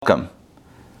welcome.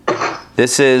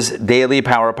 This is Daily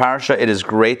Power Parsha. It is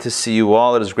great to see you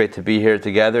all. It is great to be here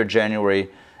together. January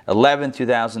 11,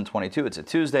 2022. It's a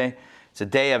Tuesday. It's a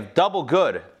day of double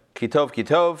good. Kitov,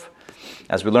 Kitov.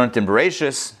 As we learned in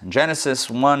Bereshis, in Genesis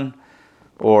 1,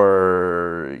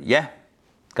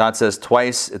 God says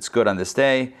twice it's good on this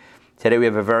day. Today we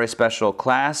have a very special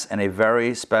class and a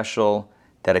very special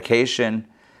dedication.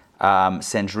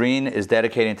 Sandrine is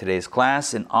dedicating today's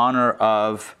class in honor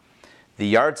of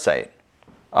the yahrzeit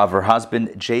of her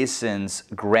husband Jason's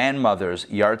grandmother's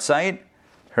yahrzeit.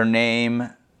 Her name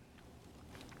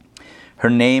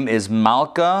is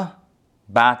Malka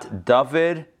Bat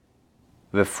David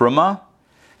Vifruma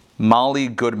Molly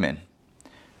Goodman.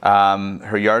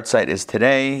 Her yahrzeit is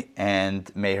today,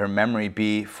 and may her memory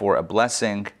be for a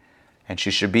blessing. And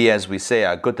she should be, as we say,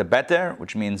 a gute beter,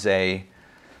 which means a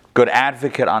good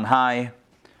advocate on high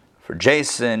for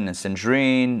Jason and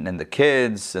Sandrine and the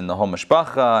kids and the whole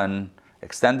mishpacha and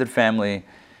extended family,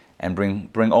 and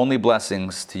bring only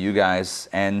blessings to you guys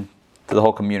and to the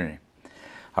whole community.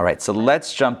 All right, so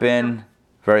let's jump in.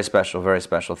 Very special, very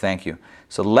special. Thank you.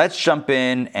 So let's jump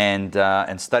in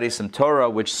and study some Torah,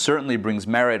 which certainly brings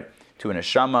merit to an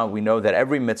neshama. We know that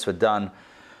every mitzvah done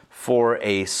for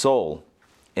a soul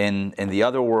in the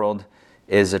other world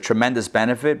is a tremendous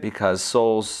benefit, because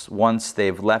souls, once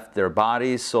they've left their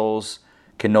bodies, souls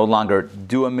can no longer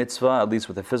do a mitzvah, at least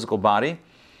with a physical body.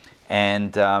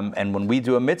 And when we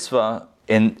do a mitzvah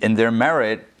in their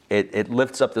merit, it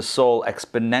lifts up the soul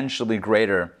exponentially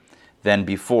greater than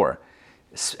before.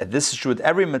 This is true with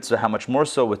every mitzvah, how much more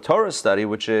so with Torah study,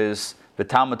 which is the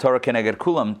Talmud Torah Keneged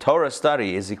Kulam. Torah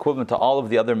study is equivalent to all of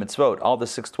the other mitzvot, all the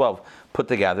 612 put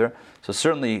together. So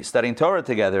certainly studying Torah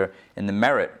together in the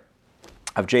merit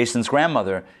of Jason's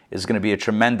grandmother is going to be a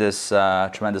tremendous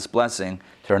blessing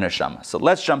to her neshama. So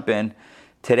let's jump in.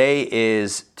 Today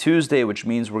is Tuesday, which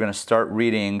means we're going to start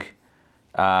reading,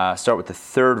 start with the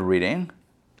third reading.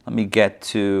 Let me get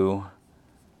to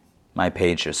my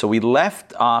page here. So we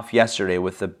left off yesterday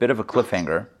with a bit of a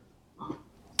cliffhanger.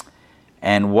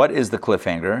 And what is the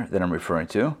cliffhanger that I'm referring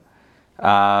to?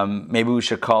 Maybe we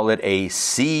should call it a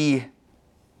sea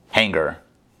hanger.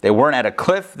 They weren't at a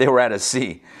cliff, they were at a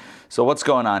sea. So what's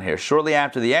going on here? Shortly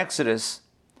after the Exodus,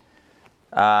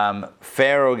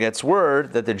 Pharaoh gets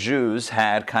word that the Jews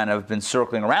had kind of been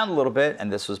circling around a little bit,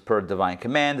 and this was per divine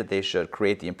command, that they should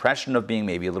create the impression of being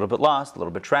maybe a little bit lost, a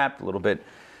little bit trapped, a little bit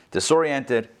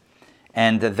disoriented,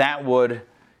 and that would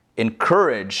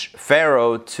encourage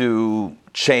Pharaoh to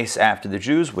chase after the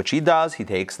Jews, which he does. He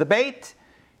takes the bait.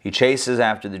 He chases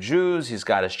after the Jews. He's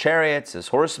got his chariots, his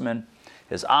horsemen,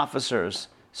 his officers,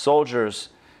 soldiers,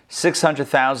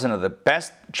 600,000 of the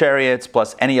best chariots,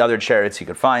 plus any other chariots he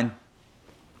could find.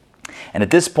 And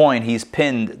at this point, he's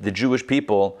pinned the Jewish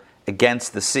people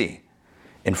against the sea.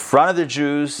 In front of the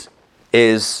Jews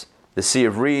is the Sea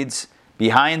of Reeds.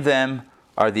 Behind them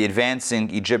are the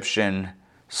advancing Egyptian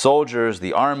soldiers,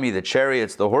 the army, the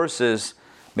chariots, the horses,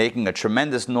 making a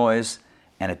tremendous noise.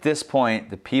 And at this point,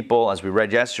 the people, as we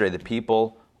read yesterday, the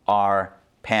people are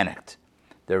panicked.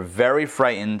 They're very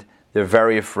frightened. They're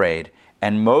very afraid.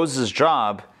 And Moses'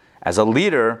 job as a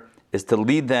leader is to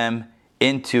lead them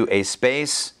into a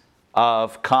space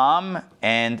of calm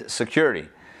and security.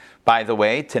 By the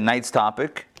way, tonight's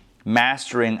topic,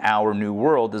 Mastering Our New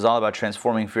World, is all about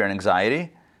transforming fear and anxiety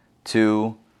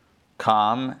to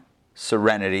calm,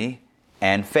 serenity,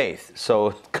 and faith.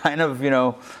 So kind of,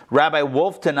 Rabbi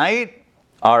Wolf tonight,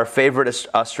 our favorite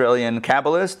Australian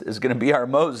Kabbalist, is going to be our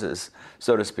Moses,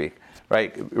 so to speak,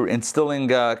 right? Instilling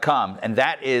calm. And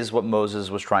that is what Moses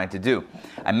was trying to do.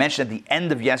 I mentioned at the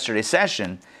end of yesterday's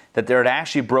session that there had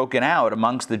actually broken out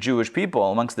amongst the Jewish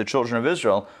people, amongst the children of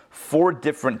Israel, 4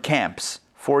 different camps,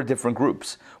 4 different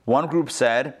groups. One group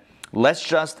said, let's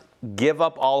just give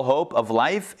up all hope of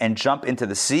life and jump into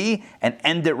the sea and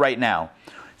end it right now.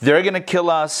 They're going to kill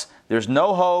us. There's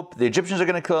no hope. The Egyptians are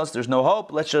going to kill us. There's no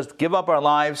hope. Let's just give up our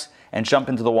lives and jump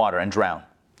into the water and drown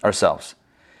ourselves.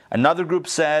 Another group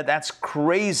said, that's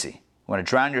crazy. You want to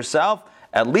drown yourself?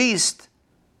 At least,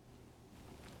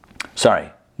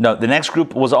 the next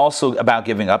group was also about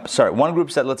giving up. One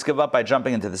group said, let's give up by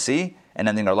jumping into the sea and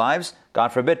ending our lives. God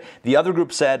forbid. The other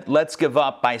group said, let's give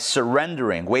up by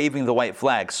surrendering, waving the white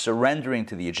flag, surrendering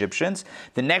to the Egyptians.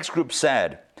 The next group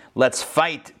said, let's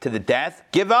fight to the death.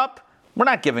 Give up? We're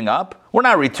not giving up. We're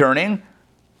not returning.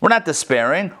 We're not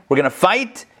despairing. We're going to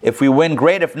fight. If we win,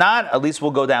 great. If not, at least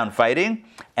we'll go down fighting.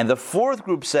 And the fourth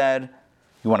group said,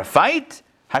 you want to fight?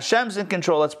 Hashem's in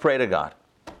control. Let's pray to God.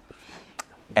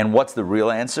 And what's the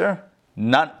real answer?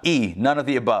 None of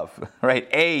the above, right?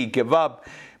 A, give up.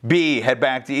 B, head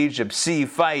back to Egypt. C,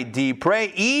 fight. D,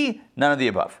 pray. E, none of the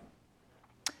above.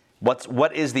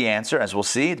 What is the answer? As we'll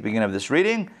see at the beginning of this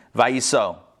reading,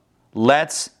 Vayiso.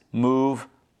 Let's move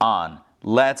on.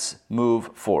 Let's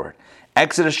move forward.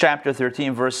 Exodus chapter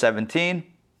 13, verse 17.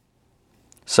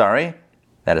 Sorry,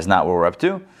 that is not what we're up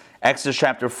to. Exodus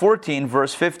chapter 14,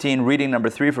 verse 15, reading number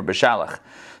 3 for Beshalach.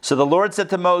 So the Lord said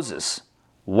to Moses,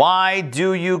 why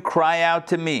do you cry out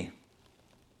to me?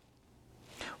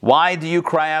 Why do you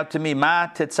cry out to me? Ma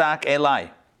tetzak elai.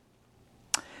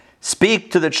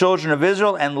 Speak to the children of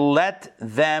Israel and let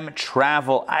them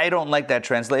travel. I don't like that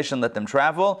translation, let them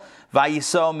travel.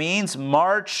 Vayiso means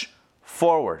march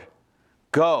forward.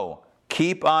 Go.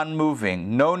 Keep on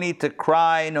moving. No need to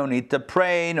cry, no need to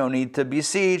pray, no need to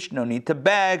beseech, no need to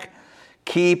beg.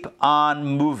 Keep on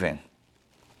moving.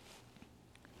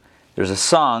 There's a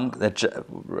song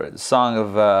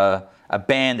of a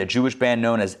band, a Jewish band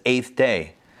known as Eighth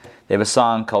Day. They have a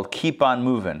song called Keep On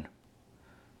Moving.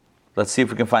 Let's see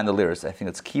if we can find the lyrics. I think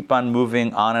it's keep on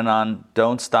moving on and on.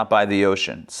 Don't stop by the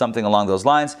ocean. Something along those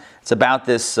lines. It's about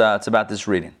this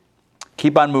reading.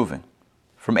 Keep on moving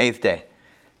from Eighth Day.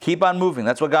 Keep on moving.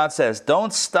 That's what God says.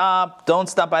 Don't stop. Don't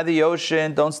stop by the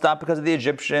ocean. Don't stop because of the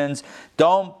Egyptians.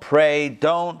 Don't pray.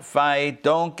 Don't fight.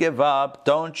 Don't give up.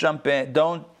 Don't jump in.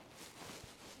 Don't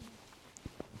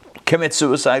commit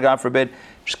suicide, God forbid.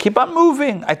 Just keep on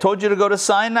moving. I told you to go to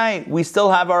Sinai. We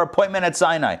still have our appointment at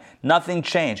Sinai. Nothing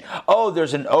changed. Oh,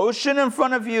 there's an ocean in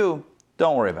front of you.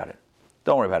 Don't worry about it.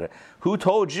 Don't worry about it. Who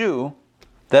told you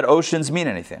that oceans mean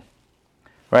anything?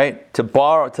 Right?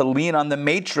 To lean on the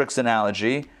Matrix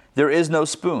analogy, there is no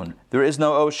spoon. There is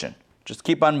no ocean. Just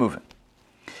keep on moving.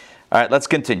 All right, let's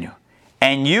continue.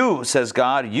 And you, says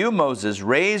God, you, Moses,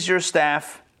 raise your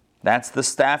staff. That's the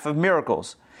staff of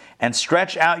miracles. And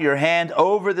stretch out your hand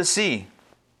over the sea.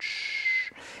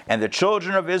 And the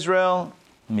children of Israel,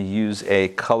 let me use a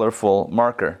colorful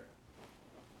marker.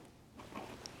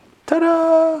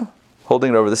 Ta-da!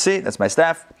 Holding it over the sea. That's my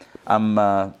staff.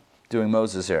 I'm doing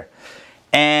Moses here.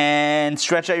 And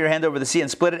stretch out your hand over the sea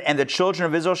and split it, and the children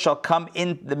of Israel shall come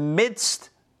in the midst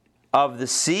of the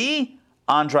sea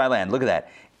on dry land. Look at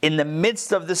that. In the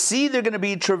midst of the sea, they're going to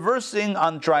be traversing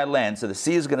on dry land. So the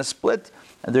sea is going to split,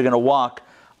 and they're going to walk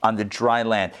on the dry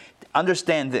land.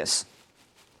 Understand this.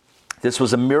 This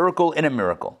was a miracle in a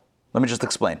miracle. Let me just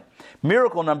explain.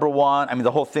 Miracle number one,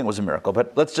 the whole thing was a miracle,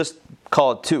 but let's just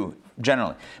call it two.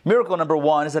 Generally, miracle number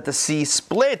one is that the sea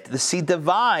split, the sea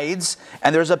divides,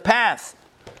 and there's a path.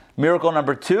 Miracle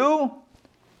number two,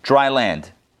 dry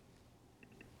land.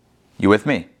 You with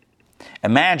me?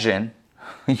 Imagine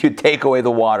you take away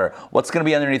the water. What's going to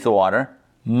be underneath the water?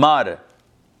 Mud.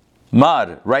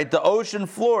 Mud, right? The ocean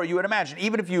floor, you would imagine.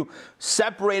 Even if you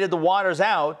separated the waters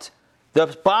out, the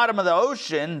bottom of the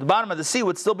ocean, the bottom of the sea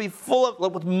would still be full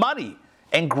of with muddy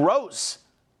and gross.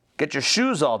 Get your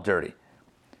shoes all dirty.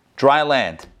 Dry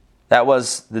land. That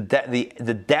was the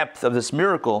depth of this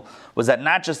miracle, was that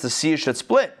not just the sea should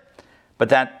split, but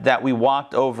that we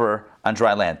walked over on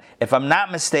dry land. If I'm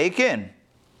not mistaken,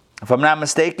 in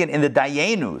the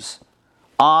Dayenus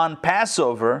on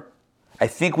Passover, I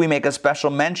think we make a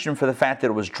special mention for the fact that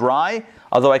it was dry,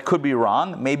 although I could be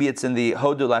wrong. Maybe it's in the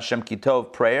Hodu Lashem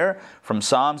Kitov prayer from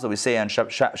Psalms that we say on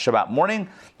Shabbat morning.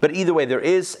 But either way,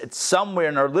 it's somewhere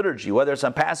in our liturgy, whether it's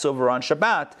on Passover or on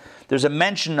Shabbat, there's a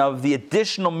mention of the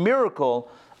additional miracle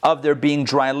of there being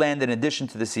dry land in addition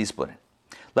to the sea splitting.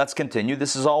 Let's continue.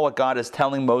 This is all what God is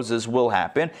telling Moses will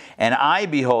happen. And I,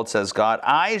 behold, says God,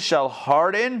 I shall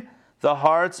harden the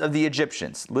hearts of the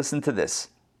Egyptians. Listen to this.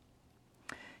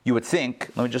 You would think,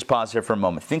 let me just pause here for a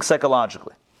moment. Think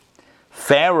psychologically.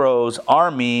 Pharaoh's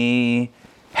army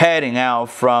heading out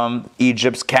from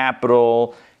Egypt's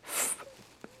capital,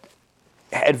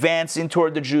 advancing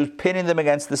toward the Jews, pinning them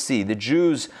against the sea. The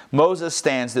Jews, Moses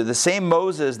stands there. The same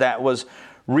Moses that was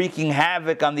wreaking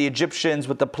havoc on the Egyptians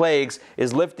with the plagues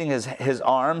is lifting his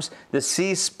arms. The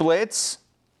sea splits.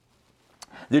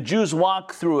 The Jews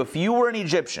walk through. If you were an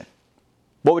Egyptian,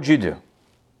 what would you do?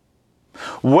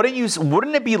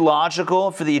 Wouldn't it be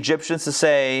logical for the Egyptians to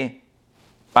say,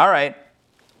 all right,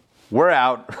 we're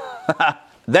out.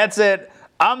 That's it.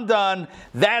 I'm done.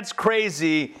 That's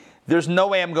crazy. There's no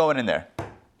way I'm going in there.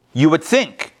 You would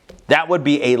think that would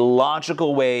be a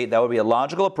logical way, that would be a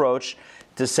logical approach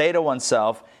to say to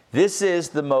oneself, this is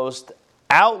the most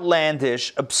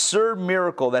outlandish, absurd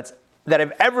miracle that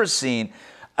I've ever seen.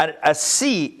 A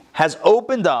sea has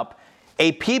opened up.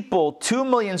 A people 2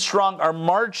 million strong are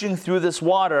marching through this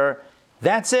water.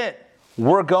 That's it.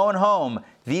 We're going home.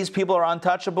 These people are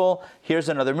untouchable. Here's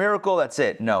another miracle. That's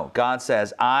it. No, God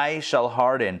says, I shall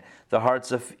harden the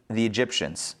hearts of the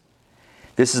Egyptians.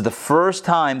 This is the first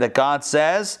time that God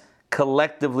says,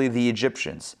 collectively, the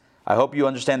Egyptians. I hope you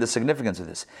understand the significance of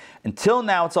this. Until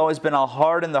now, it's always been, I'll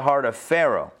harden the heart of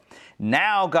Pharaoh.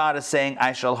 Now God is saying,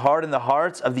 I shall harden the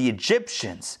hearts of the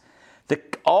Egyptians.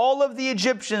 All of the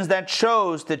Egyptians that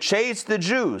chose to chase the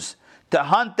Jews, to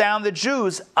hunt down the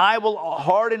Jews, I will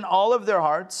harden all of their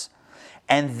hearts,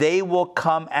 and they will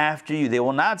come after you. They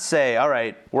will not say, all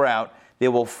right, we're out. They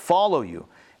will follow you,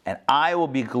 and I will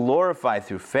be glorified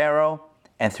through Pharaoh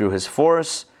and through his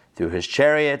force, through his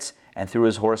chariots, and through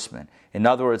his horsemen. In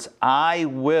other words,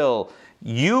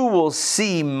 you will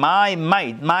see my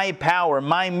might, my power,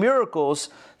 my miracles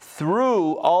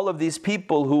through all of these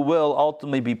people who will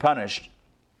ultimately be punished.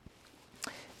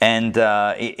 And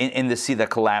in the sea that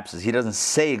collapses. He doesn't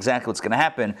say exactly what's going to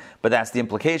happen, but that's the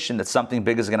implication that something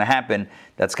big is going to happen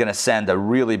that's going to send a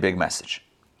really big message.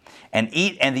 And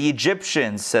the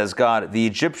Egyptians, says God, the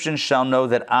Egyptians shall know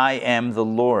that I am the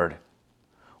Lord,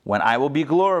 when I will be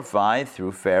glorified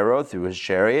through Pharaoh, through his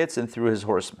chariots, and through his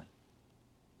horsemen.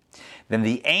 Then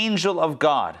the angel of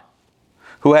God,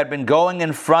 who had been going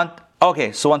in front...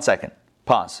 Okay, so 1 second.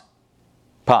 Pause.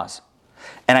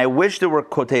 And I wish there were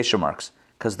quotation marks,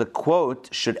 because the quote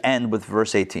should end with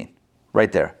verse 18.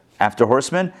 Right there. After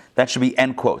horsemen, that should be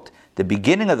end quote. The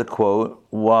beginning of the quote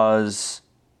was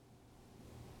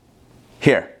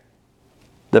here.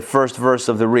 The first verse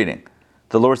of the reading.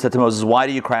 The Lord said to Moses, why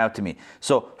do you cry out to me?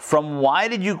 So from why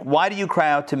do you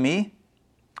cry out to me,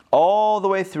 all the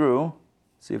way through,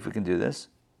 see if we can do this.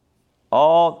 Not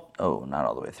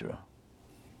all the way through.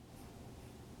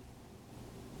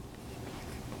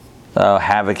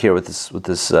 Havoc here with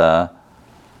this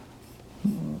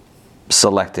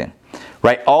selecting.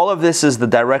 Right? All of this is the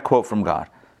direct quote from God.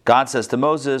 God says to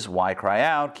Moses, why cry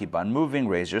out? Keep on moving,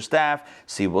 raise your staff,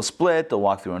 sea will split, they'll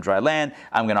walk through on dry land,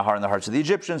 I'm going to harden the hearts of the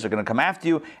Egyptians, they're going to come after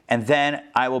you, and then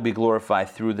I will be glorified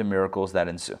through the miracles that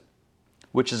ensue,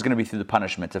 which is going to be through the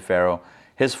punishment to Pharaoh,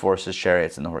 his forces,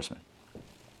 chariots, and the horsemen.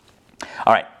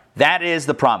 All right, that is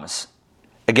the promise.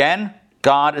 Again,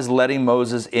 God is letting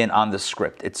Moses in on the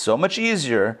script. It's so much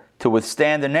easier to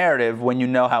withstand the narrative when you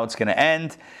know how it's going to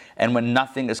end and when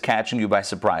nothing is catching you by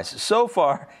surprise. So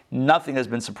far, nothing has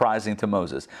been surprising to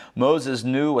Moses. Moses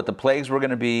knew what the plagues were going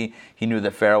to be. He knew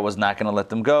that Pharaoh was not going to let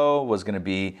them go, was going to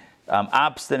be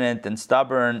obstinate and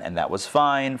stubborn, and that was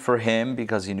fine for him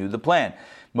because he knew the plan.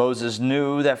 Moses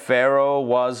knew that Pharaoh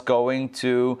was going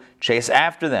to chase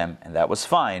after them, and that was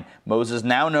fine. Moses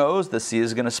now knows the sea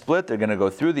is going to split. They're going to go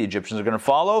through. The Egyptians are going to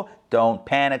follow. Don't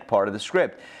panic, part of the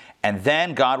script. And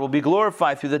then God will be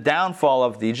glorified through the downfall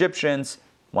of the Egyptians.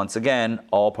 Once again,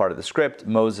 all part of the script.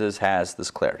 Moses has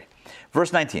this clarity.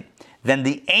 Verse 19. Then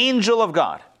the angel of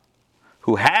God,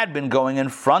 who had been going in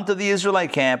front of the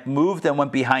Israelite camp, moved and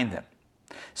went behind them.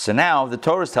 So now the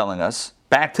Torah is telling us,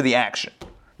 back to the action.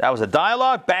 That was a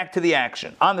dialogue, back to the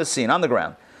action, on the scene, on the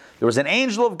ground. There was an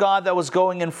angel of God that was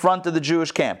going in front of the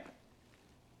Jewish camp.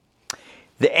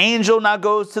 The angel now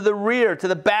goes to the rear, to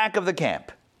the back of the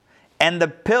camp. And the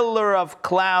pillar of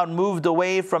cloud moved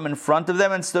away from in front of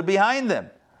them and stood behind them.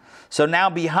 So now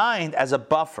behind, as a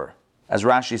buffer, as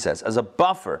Rashi says, as a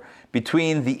buffer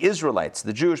between the Israelites,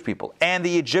 the Jewish people, and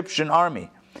the Egyptian army,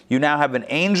 you now have an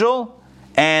angel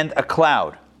and a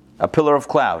cloud, a pillar of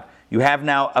cloud. You have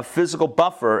now a physical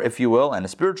buffer, if you will, and a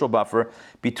spiritual buffer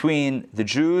between the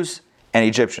Jews and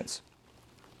Egyptians.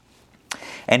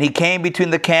 And he came between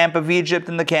the camp of Egypt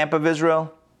and the camp of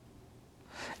Israel.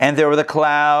 And there were the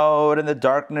cloud and the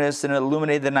darkness, and it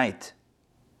illuminated the night.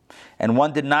 And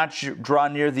one did not draw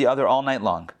near the other all night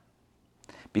long.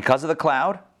 Because of the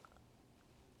cloud,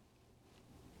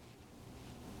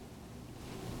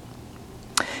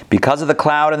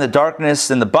 and the darkness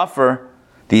and the buffer,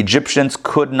 the Egyptians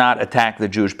could not attack the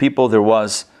Jewish people. There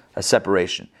was a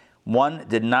separation. One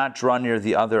did not draw near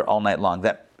the other all night long.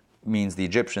 That means the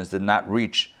Egyptians did not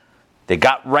reach. They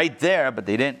got right there, but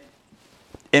they didn't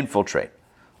infiltrate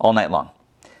all night long.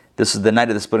 This is the night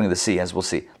of the splitting of the sea, as we'll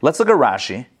see. Let's look at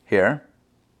Rashi here.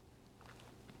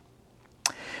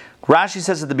 Rashi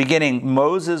says at the beginning,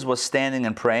 Moses was standing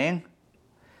and praying.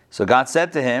 So God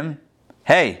said to him,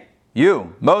 hey,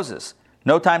 you, Moses,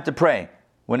 no time to pray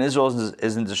when Israel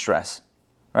is in distress.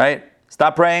 Right?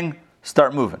 Stop praying,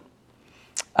 start moving.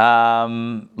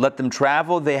 Let them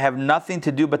travel. They have nothing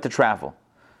to do but to travel,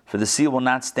 for the sea will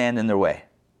not stand in their way.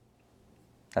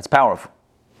 That's powerful.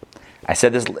 I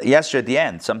said this yesterday at the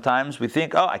end. Sometimes we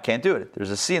think, I can't do it.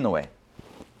 There's a sea in the way.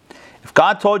 If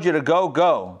God told you to go,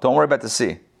 go. Don't worry about the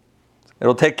sea.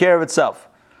 It'll take care of itself.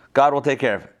 God will take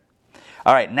care of it.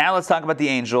 All right, now let's talk about the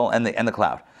angel and the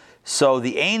cloud. So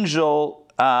the angel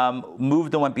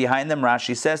moved and went behind them,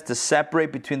 Rashi says, to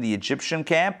separate between the Egyptian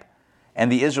camp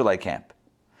and the Israelite camp,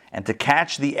 and to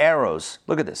catch the arrows.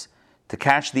 Look at this. To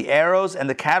catch the arrows and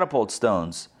the catapult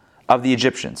stones of the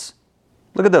Egyptians.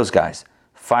 Look at those guys,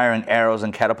 firing arrows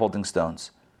and catapulting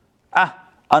stones.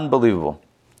 Unbelievable.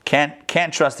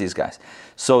 Can't trust these guys.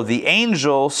 So the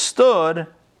angel stood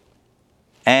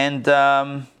and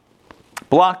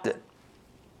blocked it.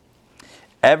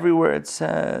 Everywhere it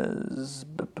says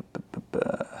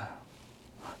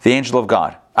the angel of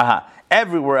God.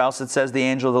 Everywhere else it says the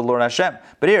angel of the Lord Hashem.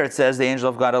 But here it says the angel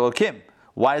of God Elohim.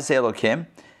 Why does it say Elohim?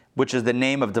 Which is the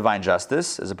name of divine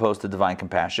justice as opposed to divine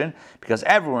compassion. Because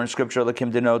everywhere in Scripture Elohim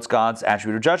denotes God's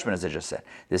attribute of judgment, as I just said.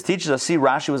 This teaches us, see,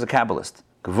 Rashi was a Kabbalist.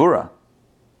 Gevura.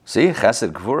 See,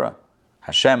 Chesed, Gevura.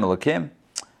 Hashem, Elohim.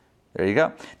 There you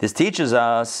go. This teaches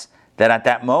us that at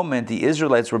that moment the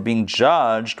Israelites were being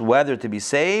judged whether to be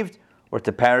saved or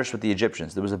to perish with the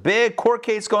Egyptians. There was a big court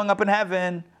case going up in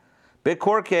heaven. Big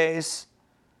court case.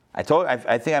 I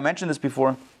think I mentioned this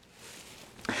before.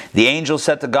 The angel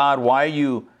said to God, why are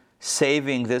you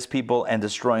saving this people and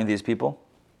destroying these people?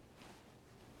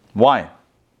 Why?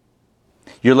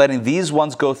 You're letting these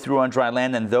ones go through on dry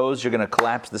land and those you're going to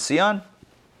collapse the sea on?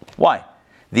 Why?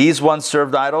 These ones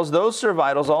served idols, those serve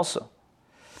idols also.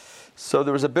 So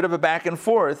there was a bit of a back and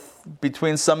forth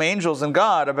between some angels and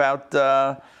God about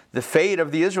the fate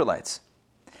of the Israelites.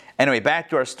 Anyway, back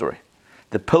to our story.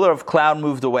 The pillar of cloud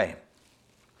moved away.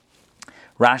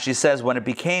 Rashi says, when it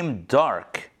became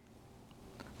dark,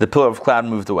 the pillar of cloud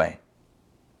moved away.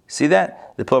 See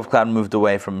that? The pillar of cloud moved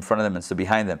away from in front of them instead of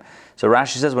behind them. So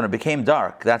Rashi says, when it became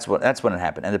dark, that's when it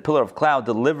happened. And the pillar of cloud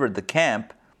delivered the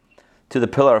camp to the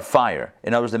pillar of fire.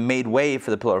 In other words, it made way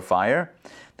for the pillar of fire.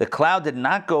 The cloud did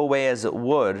not go away as it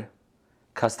would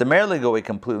customarily go away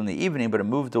completely in the evening, but it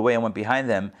moved away and went behind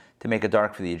them to make it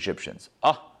dark for the Egyptians.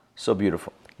 So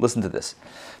beautiful. Listen to this.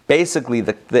 Basically,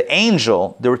 the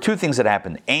angel, there were two things that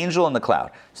happened, the angel and the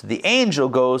cloud. So the angel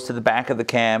goes to the back of the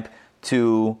camp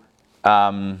to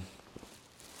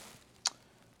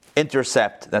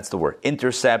intercept, that's the word,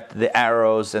 intercept the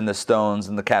arrows and the stones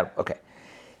and the cat. Okay.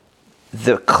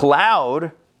 The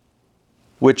cloud,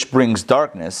 which brings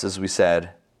darkness, as we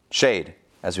said, shade,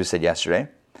 as we said yesterday,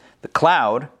 the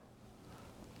cloud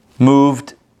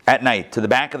moved at night to the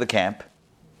back of the camp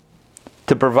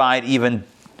to provide even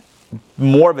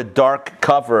more of a dark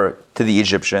cover to the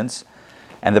Egyptians,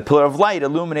 and the pillar of light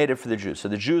illuminated for the Jews. So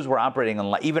the Jews were operating on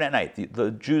light, even at night.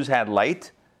 The Jews had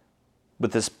light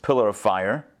with this pillar of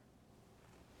fire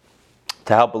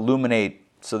to help illuminate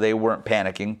so they weren't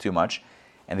panicking too much.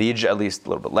 And at least a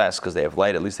little bit less, because they have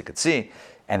light, at least they could see.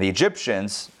 And the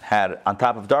Egyptians had, on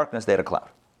top of darkness, they had a cloud.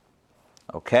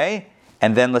 Okay?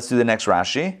 And then let's do the next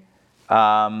Rashi.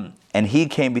 And he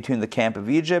came between the camp of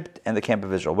Egypt and the camp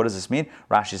of Israel. What does this mean?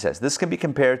 Rashi says, this can be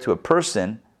compared to a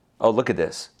person. Oh, look at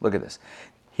this. Look at this.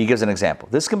 He gives an example.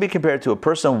 This can be compared to a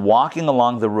person walking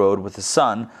along the road with a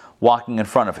son walking in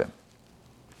front of him.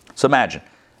 So imagine,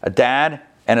 a dad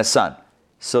and a son.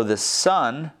 So the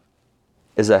son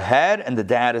is ahead and the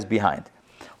dad is behind.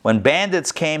 When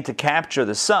bandits came to capture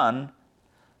the son,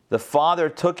 the father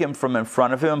took him from in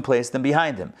front of him and placed him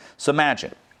behind him. So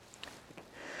imagine,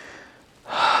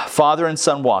 father and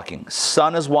son walking.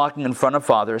 Son is walking in front of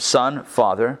father, son,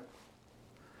 father,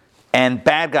 and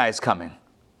bad guys coming.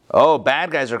 Oh,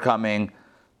 bad guys are coming.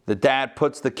 The dad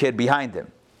puts the kid behind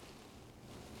him.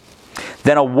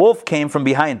 Then a wolf came from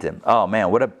behind him. Oh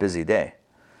man, what a busy day.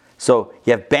 So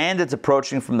you have bandits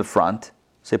approaching from the front,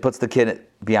 so he puts the kid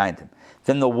behind him.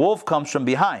 Then the wolf comes from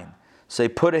behind, so he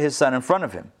put his son in front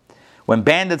of him. When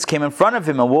bandits came in front of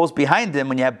him and wolves behind him,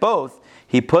 when you have both,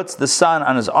 he puts the son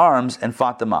on his arms and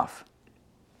fought them off.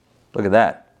 Look at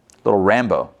that. Little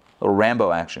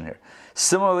Rambo action here.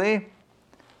 Similarly,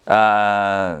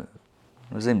 what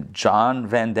was his name? John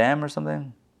Van Damme or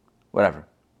something? Whatever.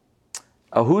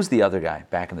 Oh, who's the other guy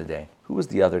back in the day? Who was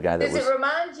the other guy that was... Does it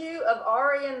remind you of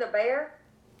Ari and the Bear?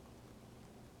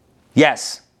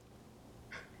 Yes.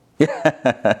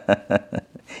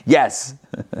 Yes.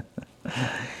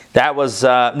 That was,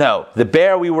 no, the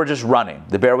bear, we were just running.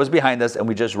 The bear was behind us and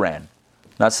we just ran.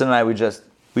 Natsan and I, we just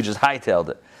hightailed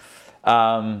it.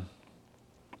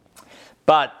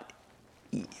 But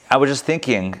I was just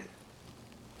thinking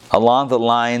along the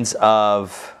lines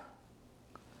of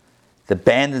the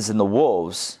bandits and the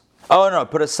wolves. Oh no,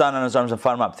 put his son on his arms and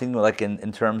fought him up. Thinking like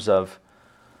in terms of,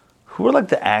 who were like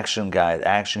the action guys,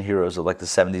 action heroes of like the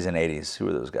 70s and 80s? Who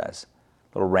were those guys?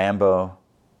 Little Rambo.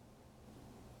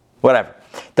 Whatever.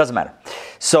 Doesn't matter.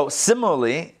 So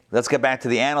similarly, let's get back to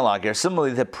the analog here.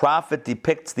 Similarly, the prophet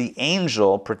depicts the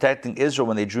angel protecting Israel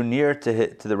when they drew near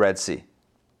to the Red Sea.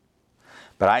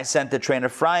 But I sent the train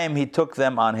of Ephraim, he took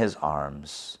them on his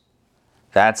arms.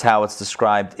 That's how it's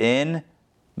described in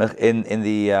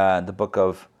the book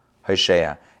of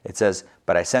Hosea. It says,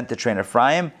 "But I sent the train of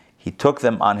Ephraim, he took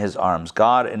them on his arms."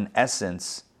 God, in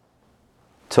essence,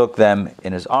 took them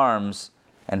in his arms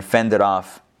and fended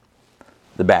off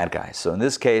the bad guys. So in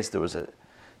this case, there was a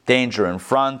danger in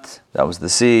front, that was the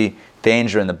sea,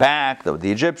 danger in the back, that were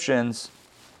the Egyptians.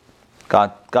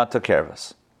 God took care of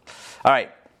us. All right,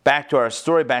 back to our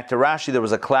story, back to Rashi. There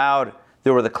was a cloud.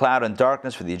 There were the cloud and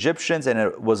darkness for the Egyptians, and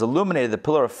it was illuminated. The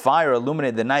pillar of fire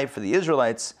illuminated the night for the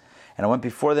Israelites, and it went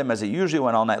before them as it usually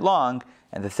went all night long,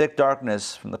 and the thick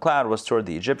darkness from the cloud was toward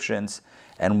the Egyptians,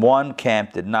 and one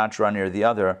camp did not draw near the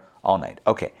other all night.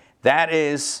 Okay,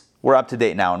 we're up to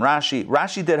date now in Rashi.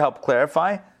 Rashi did help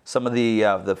clarify some of the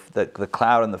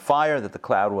cloud and the fire, that the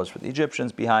cloud was for the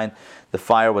Egyptians behind, the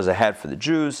fire was ahead for the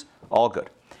Jews. All good.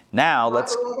 Now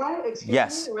let's... Rabbi,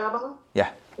 excuse me, Rabbi? Yeah.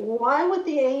 Why would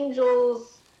the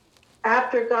angels,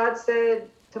 after God said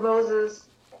to Moses,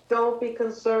 don't be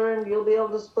concerned, you'll be able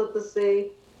to split the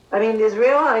sea? I mean, the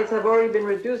Israelites have already been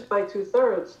reduced by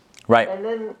 2/3. Right. And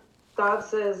then God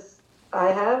says, I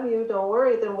have you, don't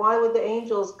worry. Then why would the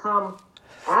angels come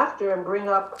after and bring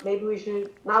up, maybe we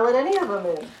should not let any of them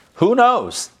in? Who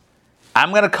knows?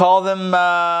 I'm going to call them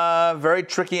very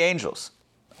tricky angels.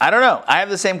 I don't know. I have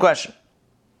the same question.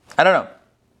 I don't know.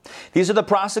 These are the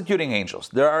prosecuting angels.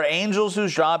 There are angels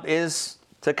whose job is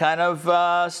to kind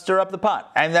of stir up the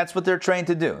pot. And that's what they're trained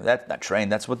to do. That's not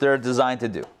trained, that's what they're designed to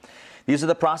do. These are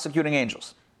the prosecuting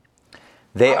angels.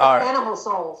 They are animal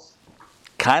souls.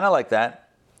 Kind of like that.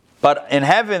 But in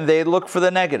heaven, they look for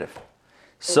the negative.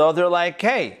 So they're like,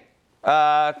 hey,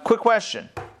 quick question.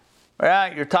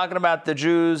 Yeah, you're talking about the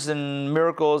Jews and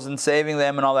miracles and saving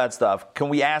them and all that stuff. Can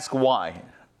we ask why?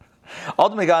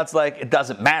 Ultimately, God's like, it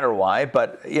doesn't matter why,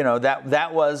 but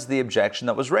that was the objection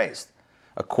that was raised,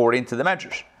 according to the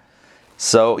Medrash.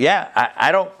 So yeah,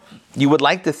 I don't. You would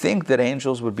like to think that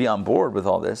angels would be on board with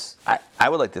all this. I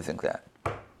would like to think that,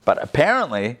 but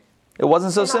apparently it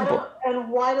wasn't so simple. And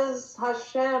why does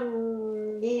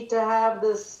Hashem need to have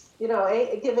this?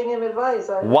 Giving him advice.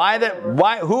 Why?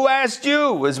 Who asked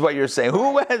you? Is what you're saying?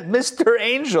 Who asked, Mr.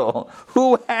 Angel?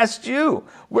 Who asked you?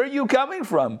 Where are you coming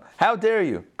from? How dare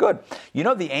you? Good.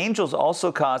 The angels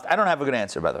also caused. I don't have a good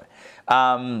answer, by the way.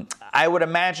 I would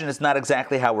imagine it's not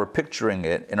exactly how we're picturing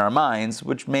it in our minds,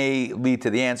 which may lead to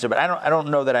the answer. But I don't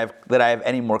know that I have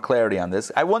any more clarity on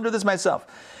this. I wonder this myself.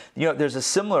 There's a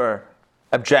similar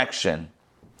objection.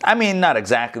 I mean, not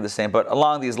exactly the same, but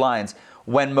along these lines.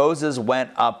 When Moses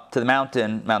went up to the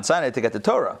mountain, Mount Sinai, to get the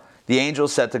Torah, the angel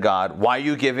said to God, why are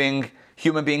you giving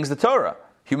human beings the Torah?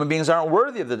 Human beings aren't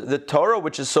worthy of the Torah,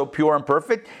 which is so pure and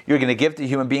perfect. You're going to give to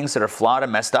human beings that are flawed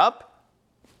and messed up?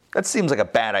 That seems like a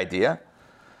bad idea.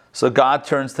 So God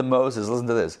turns to Moses. Listen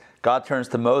to this. God turns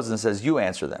to Moses and says, you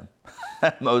answer them.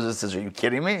 Moses says, are you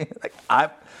kidding me?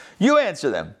 You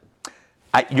answer them.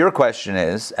 Your question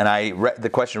is, and the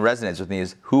question resonates with me,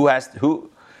 is who?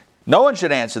 No one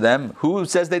should answer them. Who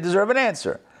says they deserve an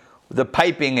answer? The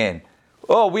piping in.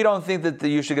 Oh, we don't think that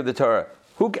you should give the Torah.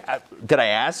 Did I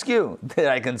ask you? Did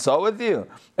I consult with you?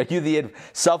 Are you the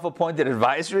self-appointed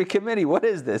advisory committee? What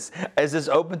is this? Is this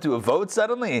open to a vote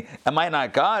suddenly? Am I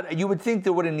not God? You would think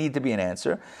there wouldn't need to be an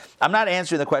answer. I'm not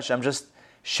answering the question. I'm just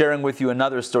sharing with you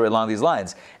another story along these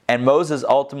lines. And Moses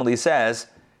ultimately says,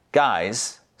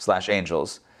 guys, /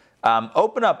 angels,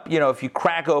 open up, if you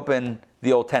crack open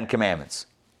the old 10 Commandments.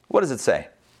 What does it say?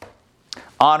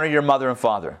 Honor your mother and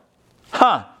father.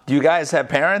 Do you guys have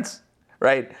parents?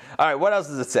 Right? All right, what else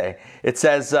does it say? It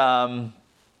says, he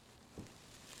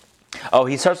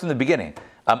starts from the beginning.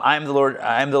 I am the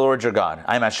Lord your God.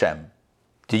 I am Hashem.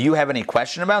 Do you have any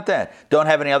question about that? Don't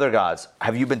have any other gods.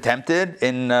 Have you been tempted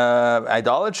in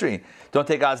idolatry? Don't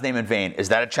take God's name in vain. Is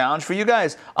that a challenge for you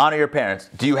guys? Honor your parents.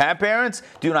 Do you have parents?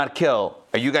 Do not kill.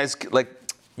 Are you guys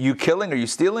you killing? Are you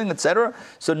stealing? Etc.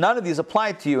 So none of these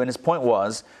apply to you. And his point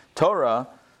was, Torah,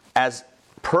 as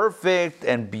perfect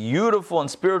and beautiful and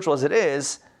spiritual as it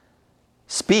is,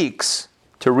 speaks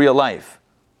to real life.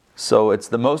 So it's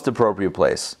the most appropriate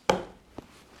place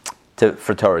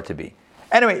for Torah to be.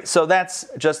 Anyway, so that's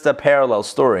just a parallel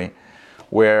story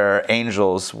where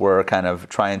angels were kind of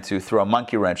trying to throw a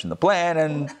monkey wrench in the plan,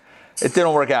 and it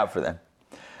didn't work out for them.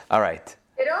 All right.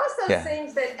 It also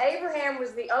seems that Abraham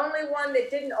was the only one that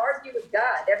didn't argue with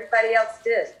God. Everybody else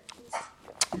did.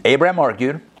 Abraham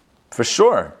argued, for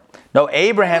sure. No,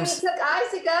 Abraham's... When he took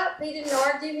Isaac up, he didn't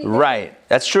argue. Right.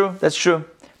 That's true.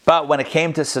 But when it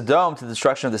came to Sodom, to the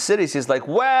destruction of the cities, he's like,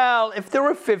 well, if there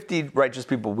were 50 righteous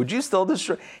people, would you still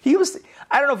destroy?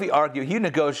 I don't know if he argued. He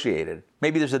negotiated.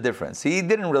 Maybe there's a difference. He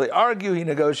didn't really argue. He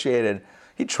negotiated.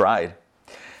 He tried.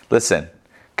 Listen,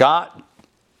 God,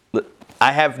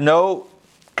 I have no...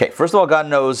 Okay, first of all, God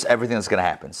knows everything that's going to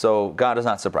happen. So God is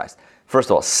not surprised. First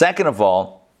of all. Second of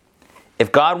all,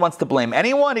 if God wants to blame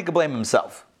anyone, he can blame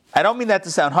himself. I don't mean that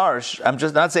to sound harsh. I'm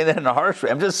just not saying that in a harsh way.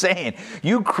 I'm just saying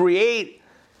you create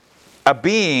a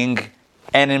being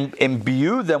and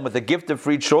imbue them with the gift of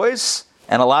free choice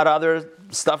and a lot of other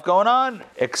stuff going on,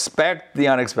 expect the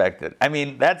unexpected. I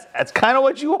mean, that's kind of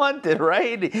what you wanted,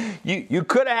 right? You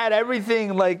could have had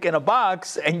everything like in a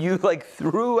box and you like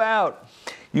threw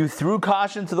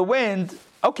caution to the wind.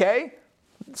 Okay,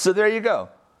 so there you go.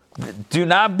 Do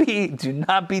not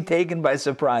be taken by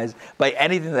surprise by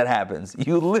anything that happens.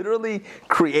 You literally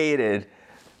created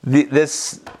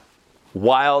this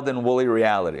wild and woolly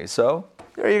reality. So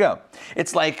there you go.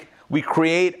 It's like we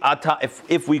create,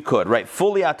 if we could, right,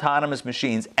 fully autonomous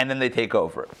machines, and then they take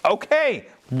over. Okay,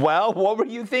 well, what were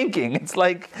you thinking? It's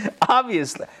like,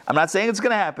 obviously, I'm not saying it's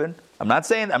going to happen. I'm not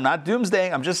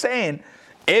doomsdaying. I'm just saying,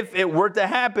 if it were to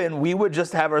happen, we would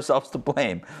just have ourselves to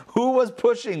blame. Who was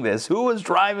pushing this? Who was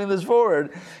driving this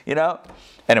forward?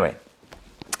 Anyway,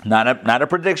 not a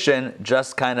prediction,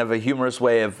 just kind of a humorous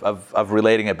way of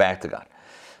relating it back to God.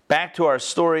 Back to our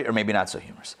story, or maybe not so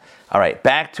humorous. All right,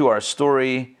 back to our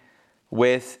story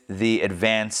with the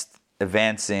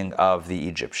advancing of the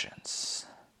Egyptians.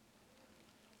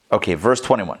 Okay, verse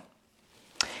 21.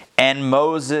 And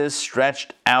Moses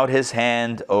stretched out his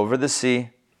hand over the sea,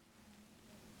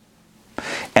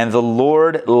 and the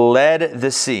Lord led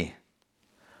the sea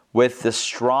with the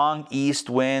strong east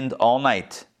wind all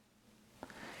night.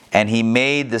 And he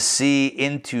made the sea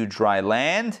into dry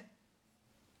land,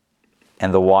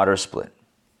 and the water split.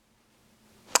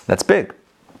 That's big.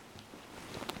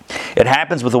 It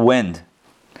happens with the wind.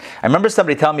 I remember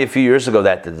somebody telling me a few years ago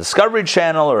that the Discovery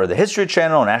Channel or the History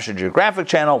Channel or National Geographic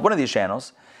Channel, one of these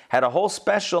channels, had a whole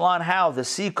special on how the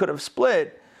sea could have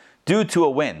split due to a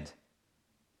wind.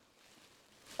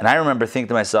 And I remember thinking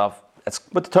to myself, that's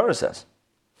what the Torah says,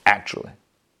 actually.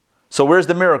 So where's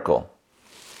the miracle?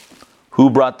 Who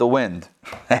brought the wind?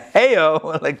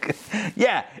 Hey-o,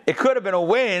 yeah, it could have been a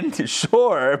wind,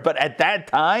 sure, but at that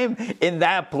time, in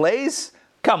that place,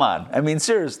 come on. I mean,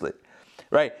 seriously,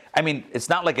 right? I mean, it's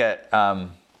not like trying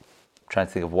to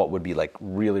think of what would be like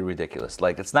really ridiculous.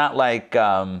 Like, it's not like,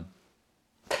 I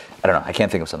don't know, I can't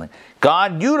think of something.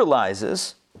 God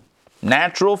utilizes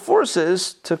natural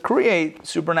forces to create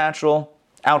supernatural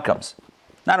outcomes.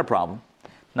 Not a problem.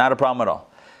 Not a problem at all.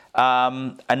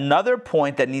 Another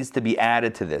point that needs to be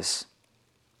added to this,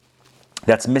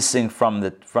 that's missing from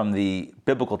the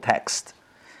biblical text,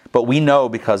 but we know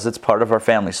because it's part of our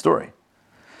family story.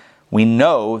 We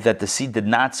know that the sea did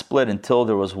not split until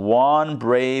there was one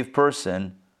brave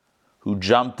person who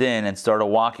jumped in and started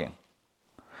walking.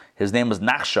 His name was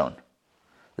Nachshon,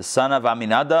 the son of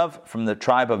Aminadav from the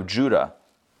tribe of Judah.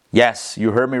 Yes,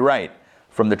 you heard me right,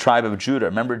 from the tribe of Judah.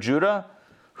 Remember Judah?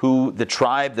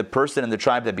 The person in the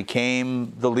tribe that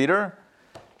became the leader?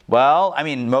 Well, I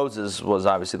mean, Moses was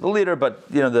obviously the leader, but,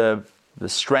 the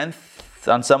strength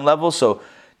on some level. So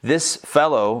this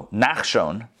fellow,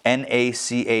 Nachshon,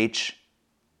 N-A-C-H,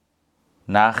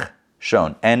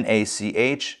 Nachshon,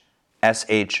 N-A-C-H-S-H-O-N,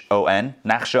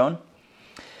 Nachshon.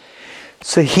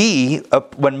 So he,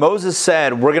 when Moses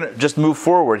said, we're going to just move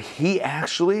forward, he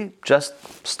actually just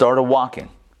started walking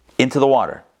into the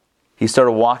water. He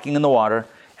started walking in the water.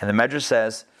 And the Medrash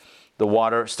says the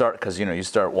water because you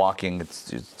start walking,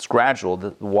 it's gradual.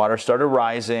 The water started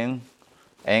rising,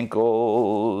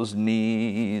 ankles,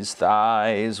 knees,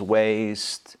 thighs,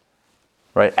 waist,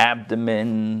 right,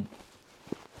 abdomen,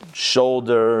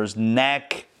 shoulders,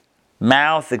 neck,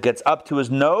 mouth. It gets up to his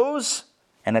nose,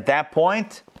 and at that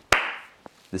point,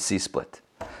 the sea split.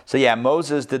 So yeah,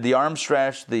 Moses did the arm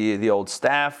stretch, the old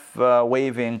staff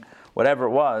waving, whatever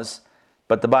it was.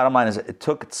 But the bottom line is it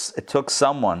took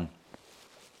someone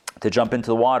to jump into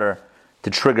the water to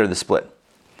trigger the split.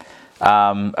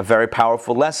 A very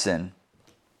powerful lesson,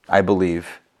 I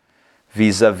believe,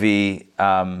 vis-a-vis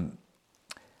how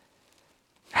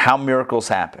miracles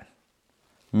happen.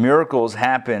 Miracles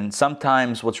happen.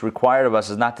 Sometimes what's required of us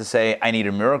is not to say, I need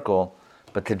a miracle,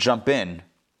 but to jump in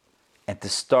and to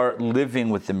start living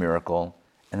with the miracle,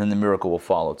 and then the miracle will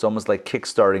follow. It's almost like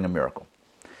kickstarting a miracle.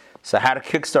 So how to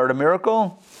kickstart a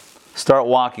miracle? Start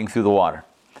walking through the water.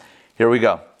 Here we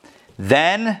go.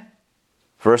 Then,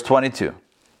 verse 22.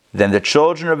 Then the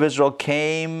children of Israel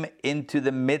came into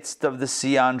the midst of the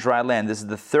sea on dry land. This is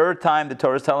the third time the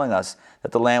Torah is telling us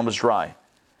that the land was dry,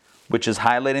 which is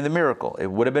highlighting the miracle.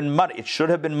 It would have been muddy. It should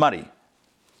have been muddy.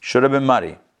 Should have been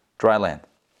muddy. Dry land.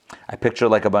 I picture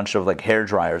like a bunch of like hair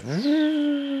dryers,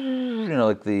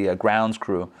 like the grounds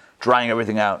crew drying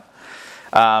everything out.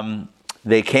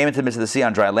 They came into the midst of the sea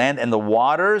on dry land, and the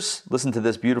waters, listen to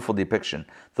this beautiful depiction,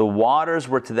 the waters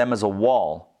were to them as a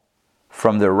wall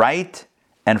from their right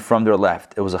and from their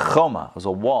left. It was a choma, it was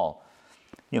a wall.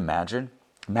 Can you imagine?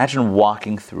 Imagine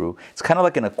walking through. It's kind of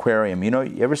like an aquarium.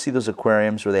 You ever see those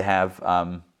aquariums where they have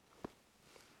kind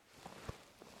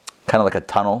of like a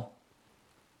tunnel?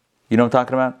 You know what I'm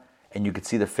talking about? And you could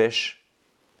see the fish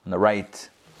on the right,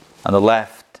 on the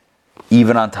left,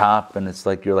 even on top, and it's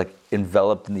like you're like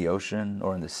enveloped in the ocean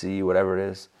or in the sea, whatever it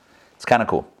is. It's kind of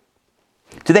cool.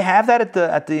 Do they have that at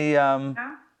the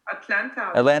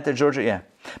Atlanta, Georgia? Yeah.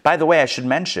 By the way, I should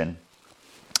mention,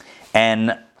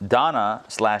 and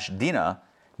Donna/Dina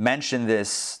mentioned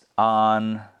this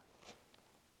on,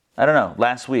 I don't know,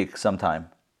 last week sometime,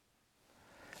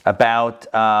 about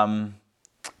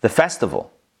the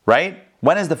festival, right?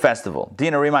 When is the festival?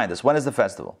 Dina, remind us, when is the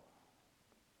festival?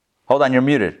 Hold on, you're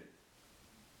muted.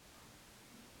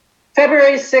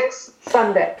 February 6th,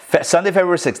 Sunday. Sunday,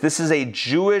 February 6th. This is a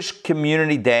Jewish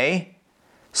community day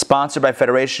sponsored by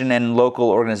Federation and local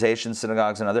organizations,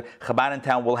 synagogues, and other. Chabad in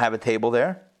town will have a table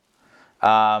there.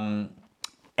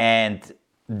 And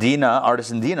Dina,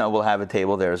 artisan Dina, will have a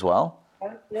table there as well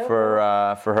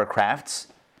for her crafts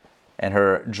and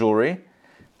her jewelry.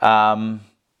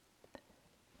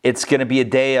 It's going to be a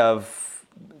day of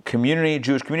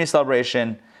Jewish community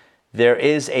celebration.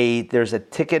 There's a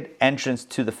ticket entrance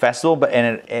to the festival,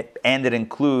 and it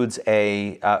includes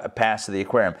a pass to the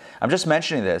aquarium. I'm just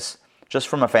mentioning this just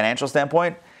from a financial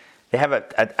standpoint. They have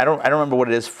I don't remember what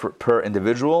it is per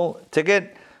individual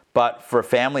ticket, but for a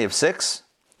family of 6,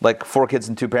 like 4 kids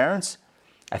and 2 parents,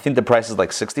 I think the price is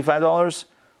like $65.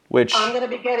 Which I'm going to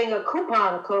be getting a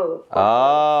coupon code.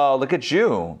 Oh, look at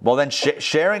you. Well, then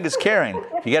sharing is caring.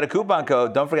 If you get a coupon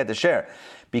code, don't forget to share.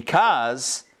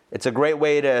 Because it's a great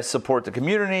way to support the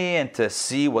community and to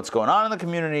see what's going on in the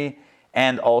community,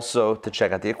 and also to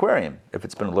check out the aquarium if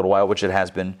it's been a little while, which it has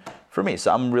been for me.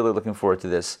 So I'm really looking forward to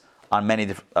this on many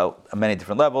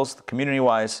different levels,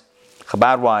 community-wise,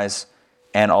 Chabad-wise,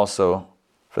 and also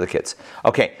for the kids.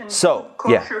 Okay, and so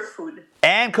kosher food.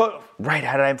 And right,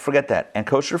 how did I forget that? And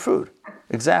kosher food.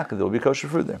 Exactly, there will be kosher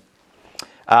food there.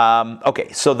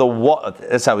 Okay, so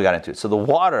that's how we got into it. So the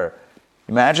water,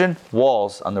 imagine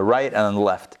walls on the right and on the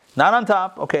left. Not on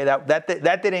top, okay, that they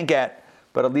didn't get,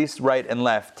 but at least right and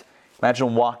left.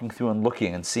 Imagine walking through and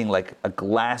looking and seeing like a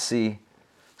glassy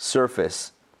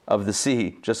surface of the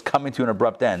sea just coming to an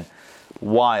abrupt end.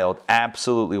 Wild,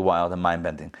 absolutely wild and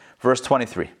mind-bending. Verse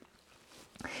 23.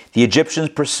 The Egyptians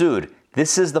pursued.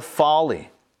 This is the folly.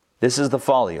 This is the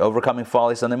folly. Overcoming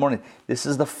folly Sunday morning. This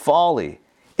is the folly.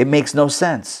 It makes no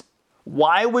sense.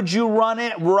 Why would you run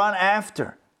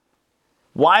after?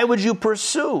 Why would you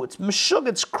pursue? It's meshug,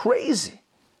 it's crazy.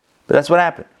 But that's what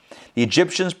happened. The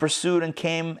Egyptians pursued and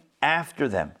came after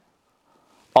them.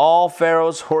 All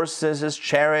Pharaoh's horses, his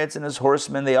chariots, and his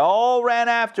horsemen, they all ran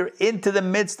after into the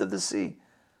midst of the sea.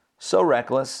 So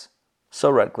reckless. So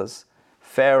reckless.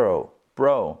 Pharaoh,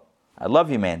 bro, I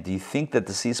love you, man. Do you think that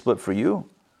the sea split for you?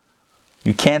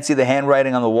 You can't see the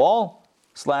handwriting on the wall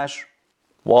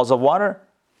 / walls of water?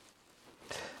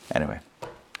 Anyway,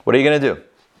 what are you going to do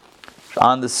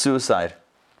on the suicide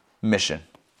mission?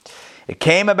 It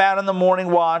came about in the morning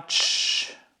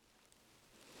watch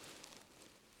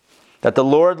that the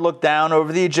Lord looked down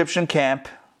over the Egyptian camp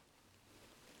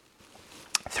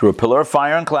through a pillar of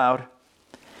fire and cloud,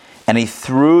 and he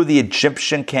threw the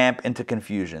Egyptian camp into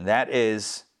confusion. That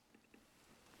is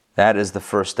the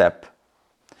first step.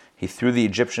 He threw the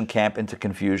Egyptian camp into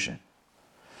confusion.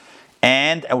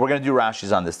 And we're going to do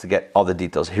Rashi's on this to get all the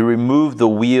details. He removed the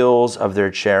wheels of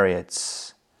their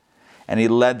chariots, and he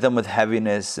led them with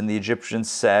heaviness. And the Egyptians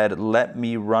said, "Let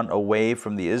me run away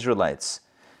from the Israelites,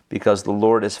 because the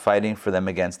Lord is fighting for them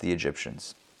against the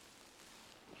Egyptians."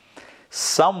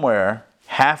 Somewhere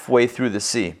halfway through the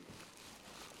sea,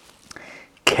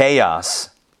 chaos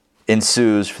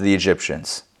ensues for the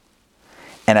Egyptians.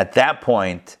 And at that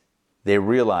point, they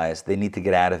realize they need to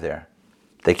get out of there.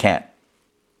 They can't.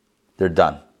 They're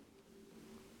done.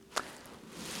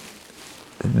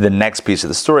 The next piece of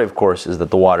the story, of course, is that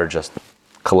the water just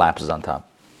collapses on top.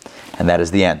 And that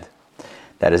is the end.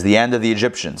 That is the end of the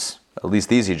Egyptians, at least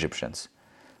these Egyptians.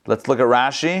 Let's look at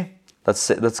Rashi.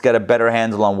 Let's get a better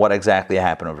handle on what exactly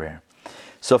happened over here.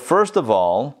 So first of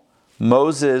all,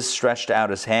 Moses stretched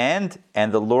out his hand,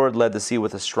 and the Lord led the sea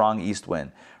with a strong east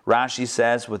wind. Rashi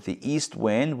says, with the east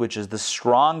wind, which is the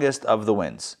strongest of the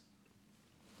winds.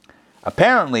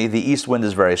 Apparently, the east wind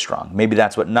is very strong. Maybe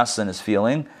that's what Nassan is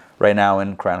feeling right now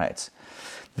in Crown Heights.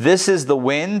 This is the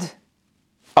wind.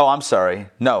 Oh, I'm sorry.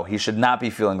 No, he should not be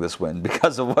feeling this wind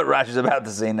because of what Rashi's about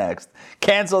to say next.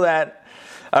 Cancel that.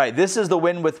 All right, this is the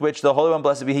wind with which the Holy One,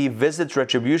 blessed be He, visits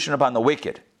retribution upon the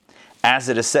wicked. As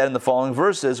it is said in the following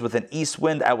verses, with an east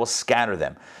wind I will scatter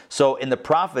them. So in the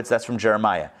prophets, that's from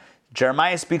Jeremiah.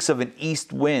 Jeremiah speaks of an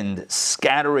east wind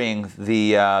scattering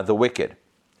the wicked.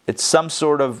 It's some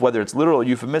sort of, whether it's literal or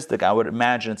euphemistic, I would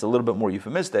imagine it's a little bit more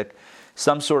euphemistic,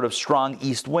 some sort of strong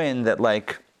east wind that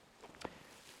like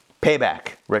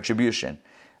payback, retribution.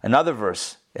 Another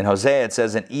verse in Hosea, it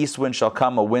says, an east wind shall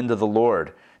come, a wind of the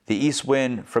Lord. The east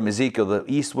wind from Ezekiel, the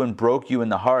east wind broke you in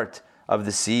the heart of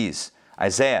the seas.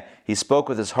 Isaiah, he spoke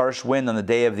with his harsh wind on the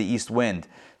day of the east wind.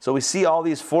 So we see all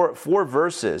these four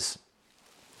verses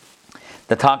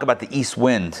that talk about the east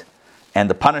wind and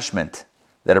the punishment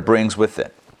that it brings with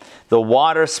it. The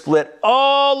water split.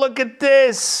 Oh, look at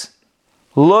this.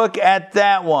 Look at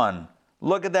that one.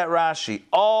 Look at that Rashi.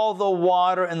 All the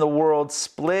water in the world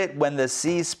split. When the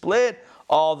sea split,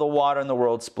 all the water in the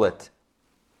world split.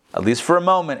 At least for a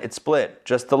moment, it split.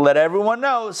 Just to let everyone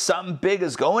know, something big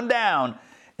is going down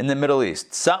in the Middle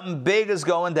East. Something big is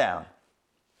going down.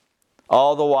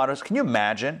 All the waters. Can you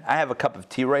imagine? I have a cup of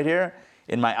tea right here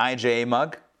in my IJA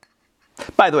mug.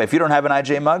 By the way, if you don't have an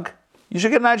IJA mug, you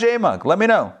should get an IJA mug. Let me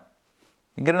know.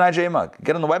 You can get an IJA mug.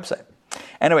 Get on the website.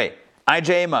 Anyway,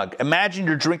 IJA mug. Imagine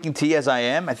you're drinking tea as I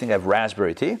am. I think I have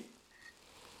raspberry tea.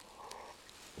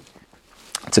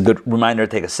 It's a good reminder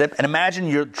to take a sip. And imagine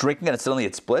you're drinking it and suddenly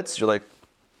it splits. You're like,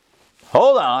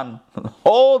 hold on,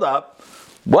 hold up.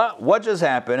 What just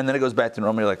happened? And then it goes back to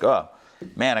normal. You're like, oh,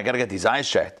 man, I got to get these eyes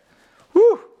checked.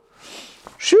 Whew.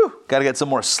 Shoo. Got to get some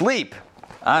more sleep.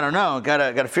 I don't know. Got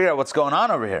to figure out what's going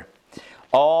on over here.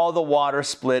 All the water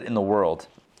split in the world.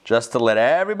 Just to let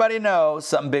everybody know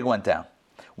something big went down.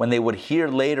 When they would hear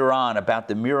later on about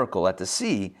the miracle at the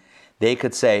sea, they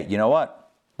could say, you know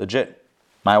what? Legit.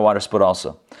 My water split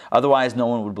also. Otherwise, no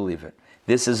one would believe it.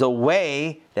 This is a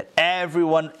way that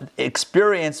everyone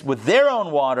experienced with their own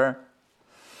water.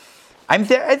 I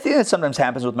think that sometimes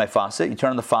happens with my faucet. You turn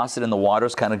on the faucet and the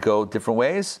waters kind of go different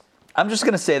ways. I'm just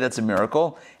going to say that's a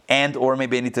miracle. And, or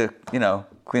maybe I need to,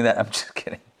 clean that. I'm just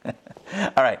kidding.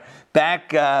 All right.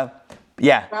 Back,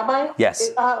 yeah. Rabbi?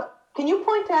 Yes. Can you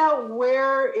point out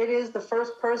where it is the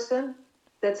first person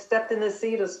that stepped in the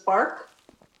sea to spark?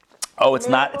 Oh, it's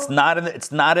not in the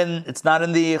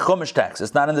Chumash text.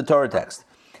 It's not in the Torah text.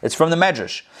 It's from the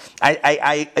Medrash.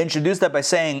 I introduced that by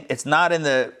saying it's not in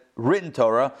the written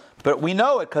Torah, but we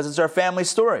know it because it's our family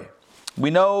story.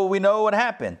 We know what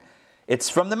happened. It's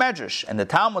from the Medrash, and the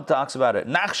Talmud talks about it.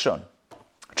 Nachshon,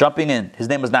 jumping in. His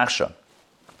name was Nachshon.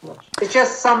 It's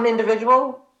just some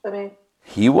individual.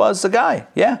 He was a guy.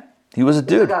 Yeah, he was a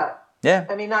dude. Guy. Yeah.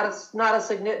 Not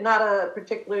a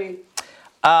particularly.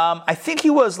 I think he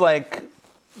was like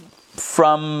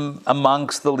from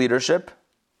amongst the leadership,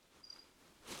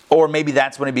 or maybe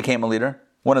that's when he became a leader.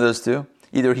 One of those two.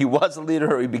 Either he was a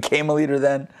leader or he became a leader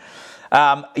then.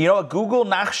 Google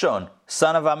Nachshon,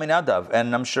 son of Aminadav,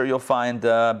 and I'm sure you'll find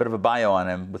a bit of a bio on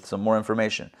him with some more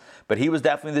information. But he was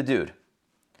definitely the dude.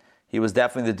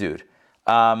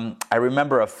 I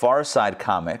remember a Far Side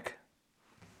comic.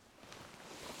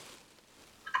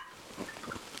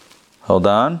 Hold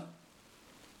on.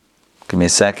 Give me a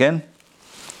second.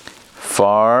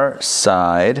 Far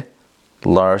Side,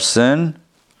 Larson,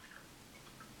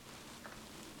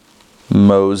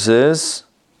 Moses,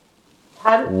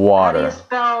 water. How do you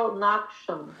spell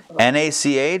Nachshon?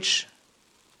 N-A-C-H?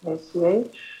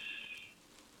 A-C-H?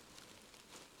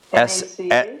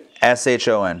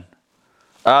 S-H-O-N.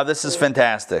 Oh, this is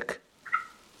fantastic.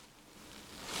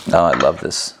 Oh, I love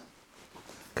this.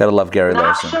 Gotta love Gary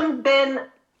Larson. Nachshon ben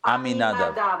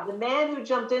Aminadav, the man who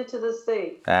jumped into the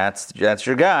sea. That's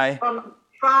your guy. From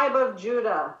tribe of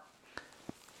Judah.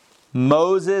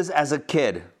 Moses as a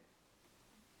kid,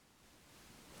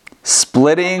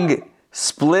 splitting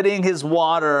his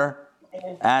water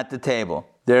at the table.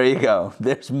 There you go.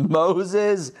 There's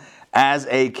Moses as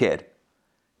a kid.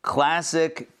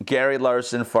 Classic Gary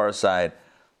Larson, Far Side.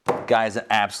 Guy's an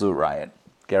absolute riot.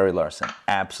 Gary Larson,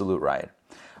 absolute riot.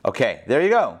 Okay, there you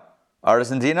go.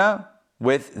 Artisandina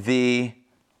with the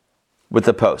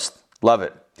post. Love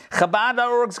it.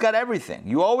 Chabad.org's got everything.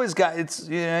 You always got that's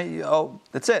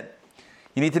it.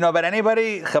 You need to know about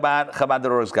anybody?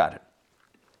 Chabad.org's got it.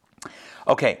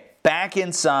 Okay, back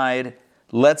inside.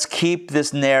 Let's keep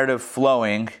this narrative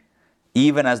flowing,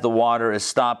 even as the water is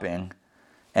stopping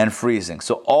and freezing.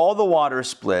 So all the water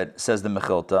split, says the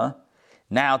Mechilta.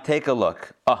 Now take a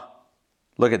look. Oh,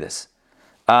 look at this.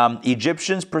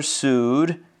 Egyptians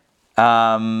pursued,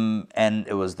 and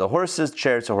it was the horses,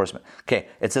 chariots, or horsemen. Okay,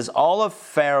 it says all of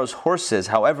Pharaoh's horses.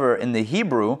 However, in the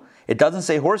Hebrew, it doesn't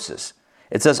say horses.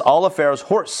 It says all of Pharaoh's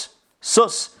horse,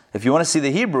 sus. If you want to see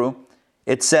the Hebrew,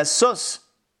 it says sus.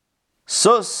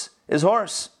 Sus is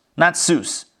horse, not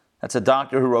sus. That's a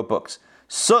doctor who wrote books.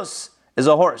 Sus is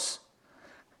a horse.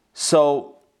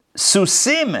 So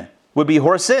susim would be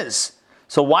horses.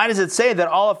 So why does it say that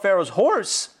all of Pharaoh's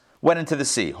horse went into the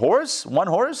sea? Horse? One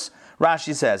horse?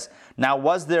 Rashi says, now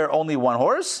was there only one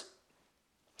horse?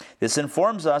 This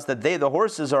informs us that the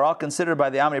horses, are all considered by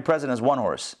the omnipresent as one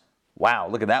horse. Wow,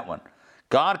 look at that one.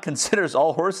 God considers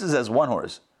all horses as one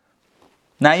horse.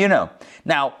 Now you know.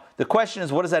 Now, the question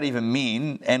is, what does that even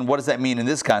mean? And what does that mean in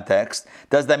this context?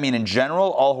 Does that mean in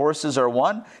general, all horses are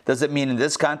one? Does it mean in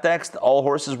this context, all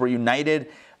horses were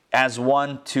united as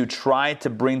one to try to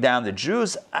bring down the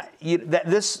Jews?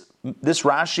 This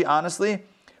Rashi, honestly,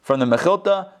 from the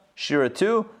Mechilta, Shira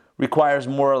 2, requires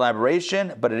more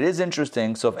elaboration, but it is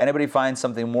interesting. So if anybody finds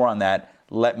something more on that,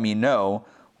 let me know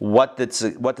what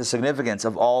the significance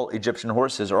of all Egyptian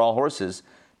horses, or all horses,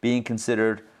 being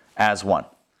considered as one.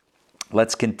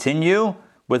 Let's continue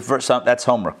with verse. That's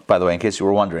homework, by the way, in case you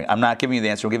were wondering. I'm not giving you the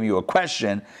answer. I'm giving you a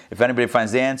question. If anybody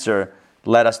finds the answer,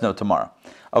 let us know tomorrow.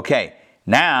 Okay,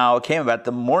 now it came about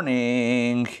the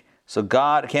morning. So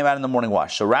God came out in the morning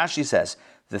watch. So Rashi says,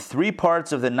 the 3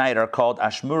 parts of the night are called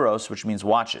ashmuros, which means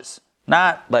watches.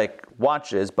 Not like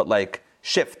watches, but like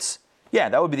shifts. Yeah,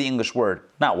 that would be the English word,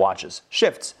 not watches,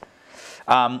 shifts.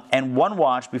 And one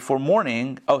watch before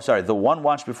morning, the one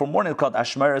watch before morning is called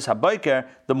Ashmeres HaBoker,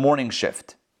 the morning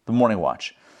shift, the morning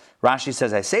watch. Rashi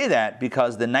says, I say that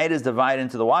because the night is divided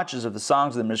into the watches of the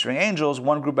songs of the ministering angels,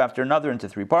 one group after another, into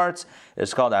 3 parts.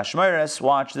 It's called Ashmeres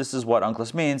watch. This is what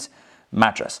Unclus means,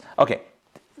 mattress. Okay,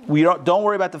 we don't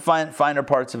worry about the finer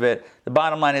parts of it. The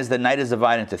bottom line is the night is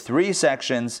divided into 3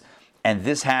 sections, and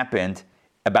this happened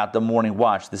about the morning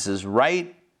watch. This is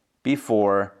right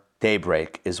before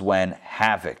daybreak is when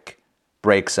havoc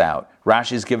breaks out.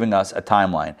 Rashi is giving us a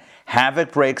timeline.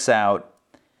 Havoc breaks out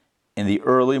in the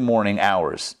early morning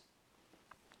hours.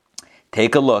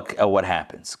 Take a look at what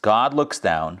happens. God looks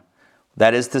down.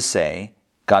 That is to say,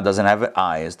 God doesn't have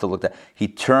eyes to look down. He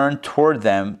turned toward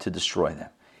them to destroy them,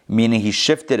 meaning he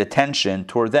shifted attention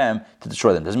toward them to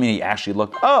destroy them. Doesn't mean he actually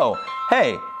looked, oh,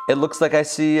 hey, it looks like I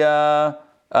see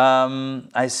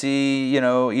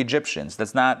Egyptians.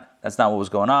 That's not what was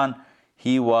going on.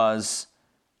 He was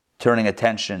turning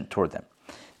attention toward them.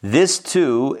 This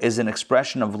too is an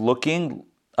expression of looking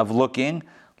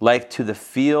like to the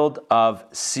field of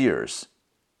seers.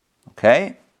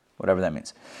 Okay? Whatever that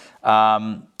means.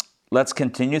 Let's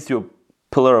continue through a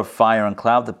pillar of fire and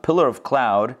cloud. The pillar of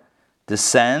cloud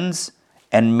descends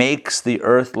and makes the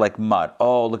earth like mud.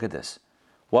 Oh, look at this.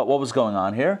 What was going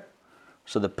on here?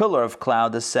 So the pillar of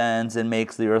cloud descends and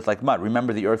makes the earth like mud.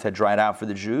 Remember, the earth had dried out for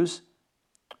the Jews.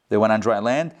 They went on dry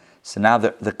land. So now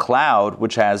the cloud,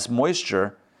 which has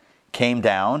moisture, came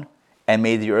down and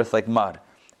made the earth like mud.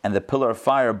 And the pillar of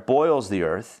fire boils the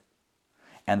earth,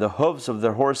 and the hooves of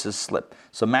their horses slip.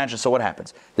 So imagine, so what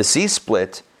happens? The sea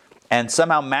split, and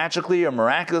somehow magically or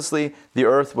miraculously, the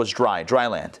earth was dry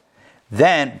land.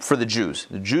 Then, for the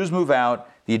Jews move out,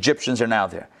 the Egyptians are now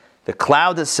there. The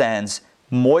cloud descends,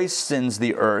 moistens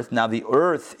the earth. Now the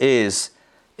earth is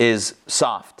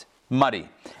soft, muddy.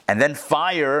 And then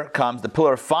fire comes, the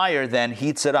pillar of fire then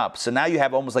heats it up. So now you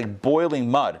have almost like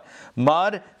boiling mud.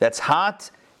 Mud that's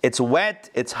hot, it's wet,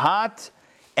 it's hot,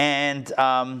 and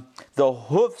the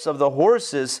hoofs of the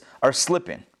horses are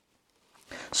slipping.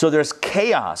 So there's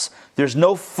chaos. There's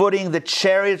no footing. The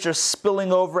chariots are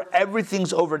spilling over.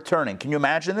 Everything's overturning. Can you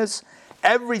imagine this?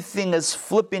 Everything is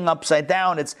flipping upside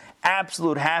down. It's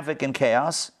absolute havoc and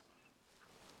chaos.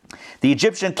 The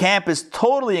Egyptian camp is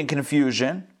totally in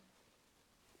confusion.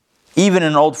 Even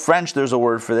in Old French, there's a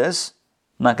word for this.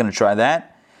 I'm not going to try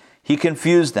that. He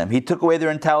confused them. He took away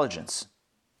their intelligence.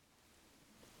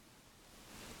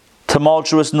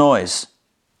 Tumultuous noise.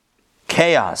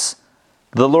 Chaos.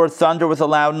 The Lord thundered with a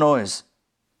loud noise.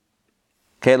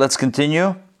 Okay, let's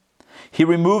continue. He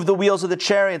removed the wheels of the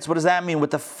chariots. What does that mean?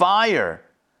 With the fire,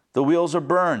 the wheels are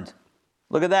burned.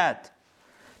 Look at that.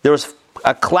 There was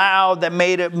a cloud that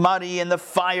made it muddy and the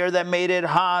fire that made it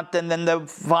hot, and then the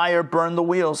fire burned the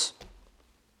wheels.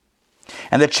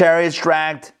 And the chariots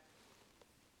dragged.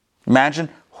 Imagine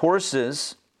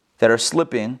horses that are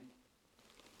slipping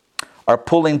are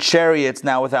pulling chariots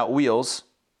now without wheels.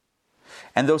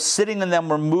 And those sitting in them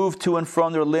were moved to and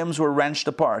from, their limbs were wrenched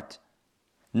apart.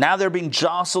 Now they're being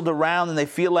jostled around and they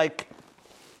feel like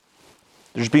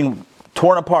they're just being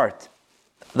torn apart.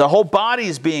 The whole body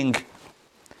is being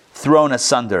thrown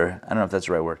asunder. I don't know if that's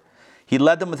the right word. He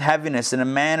led them with heaviness in a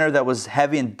manner that was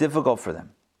heavy and difficult for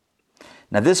them.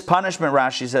 Now this punishment,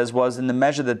 Rashi says, was in the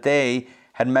measure that they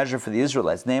had measured for the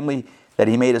Israelites, namely that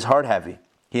he made his heart heavy.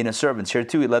 he and his servants. Here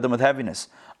too, he led them with heaviness.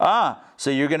 So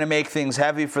you're going to make things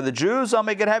heavy for the Jews? I'll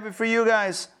make it heavy for you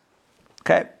guys.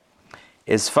 Okay.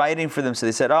 Is fighting for them. So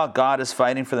they said, God is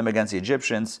fighting for them against the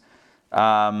Egyptians.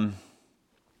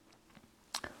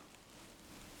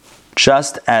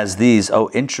 Just as these,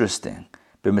 interesting.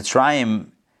 But Mitzrayim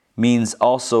means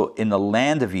also in the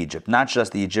land of Egypt, not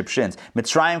just the Egyptians.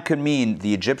 Mitzrayim could mean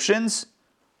the Egyptians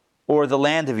or the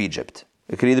land of Egypt.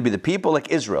 It could either be the people, like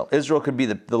Israel. Israel could be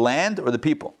the land or the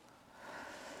people.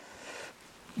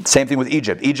 Same thing with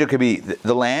Egypt. Egypt could be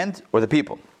the land or the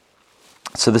people.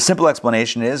 So the simple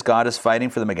explanation is God is fighting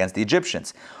for them against the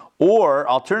Egyptians. Or,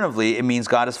 alternatively, it means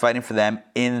God is fighting for them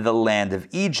in the land of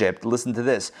Egypt. Listen to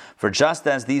this. For just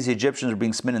as these Egyptians were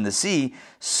being smitten in the sea,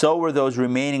 so were those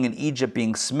remaining in Egypt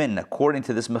being smitten. According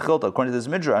to this Mechilta, according to this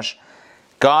Midrash,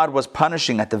 God was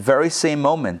punishing at the very same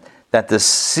moment that the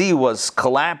sea was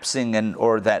collapsing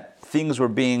or that things were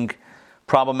being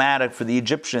problematic for the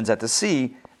Egyptians at the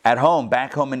sea. At home,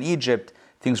 back home in Egypt,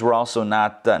 things were also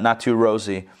not too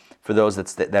rosy for those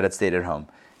that had stayed at home.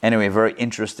 Anyway, very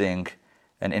interesting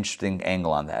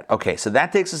angle on that. Okay, so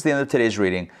that takes us to the end of today's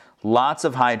reading. Lots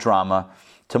of high drama.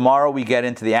 Tomorrow we get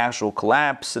into the actual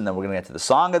collapse, and then we're going to get to the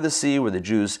Song of the Sea, where the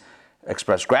Jews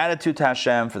express gratitude to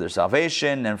Hashem for their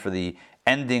salvation and for the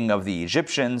ending of the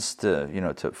Egyptians,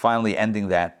 to finally ending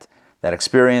that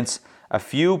experience. A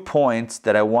few points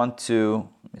that I want to,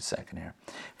 give me a second here.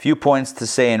 A few points to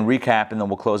say and recap, and then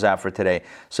we'll close out for today.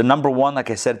 So number one, like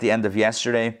I said at the end of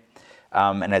yesterday,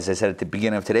 and as I said at the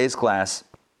beginning of today's class,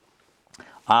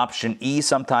 option E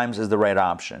sometimes is the right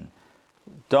option.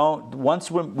 Once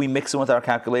we mix in with our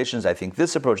calculations, I think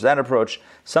this approach, that approach,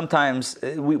 sometimes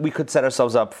we could set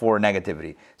ourselves up for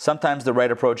negativity. Sometimes the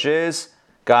right approach is,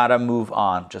 gotta move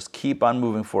on. Just keep on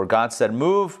moving forward. God said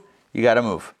move, you gotta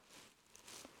move.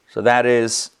 So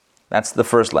that's the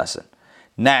first lesson.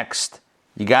 Next,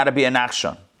 you gotta be a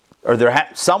nachshon. Or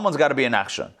someone's gotta be a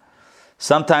nachshon.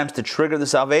 Sometimes to trigger the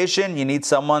salvation, you need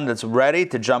someone that's ready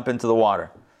to jump into the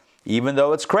water. Even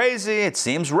though it's crazy, it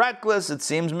seems reckless, it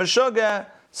seems meshuggah,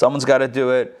 someone's got to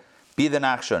do it. Be the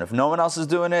nachshon. If no one else is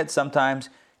doing it, sometimes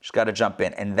you just got to jump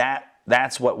in. And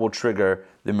that's what will trigger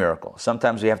the miracle.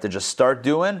 Sometimes we have to just start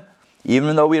doing,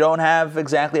 even though we don't have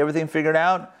exactly everything figured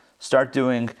out, start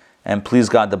doing, and please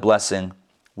God, the blessing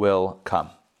will come.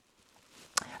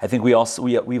 I think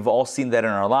we've all seen that in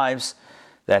our lives,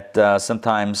 that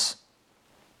sometimes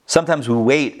we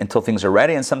wait until things are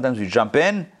ready, and sometimes we jump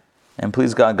in. And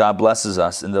please God, God blesses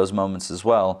us in those moments as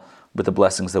well with the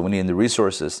blessings that we need and the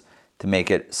resources to make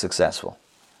it successful.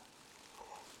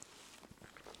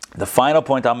 The final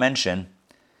point I'll mention,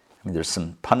 there's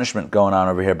some punishment going on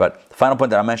over here, but the final point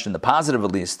that I'll mention, the positive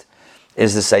at least,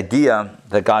 is this idea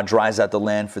that God dries out the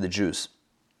land for the Jews.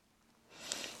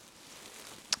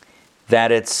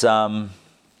 That it's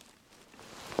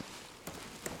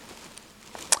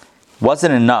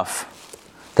wasn't enough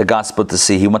that God split the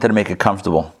sea. He wanted to make it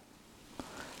comfortable.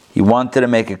 He wanted to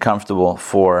make it comfortable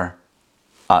for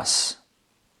us.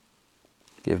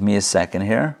 Give me a second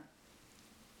here.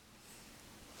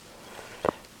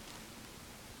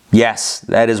 Yes,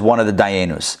 that is one of the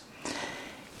dayenus.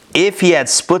 If he had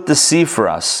split the sea for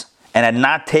us and had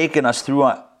not taken us through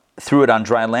it on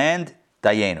dry land,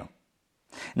 dayenu.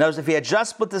 In other words, if he had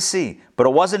just split the sea, but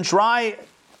it wasn't dry, it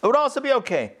would also be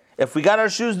okay. If we got our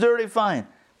shoes dirty, fine.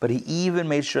 But he even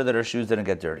made sure that our shoes didn't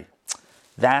get dirty.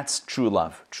 That's true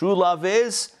love. True love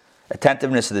is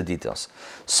attentiveness to the details.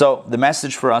 So the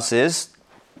message for us is,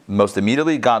 most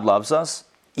immediately, God loves us,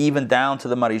 even down to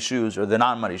the muddy shoes or the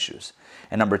non-muddy shoes.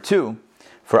 And number two,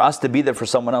 for us to be there for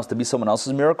someone else, to be someone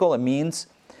else's miracle, it means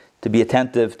to be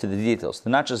attentive to the details. To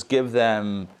not just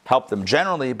help them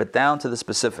generally, but down to the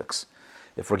specifics.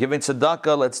 If we're giving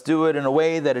tzedakah, let's do it in a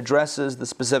way that addresses the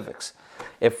specifics.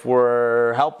 If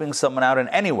we're helping someone out in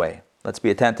any way, let's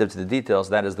be attentive to the details.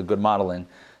 That is the good modeling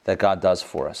that God does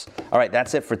for us. All right,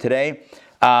 that's it for today.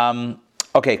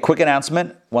 Okay, quick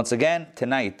announcement. Once again,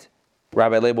 tonight,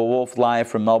 Rabbi Label Wolf live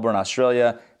from Melbourne,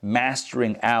 Australia,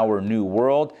 Mastering Our New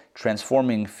World,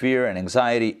 transforming fear and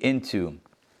anxiety into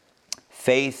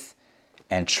faith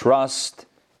and trust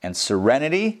and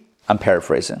serenity. I'm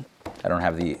paraphrasing. I don't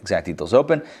have the exact details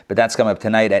open, but that's coming up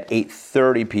tonight at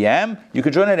 8:30 p.m. You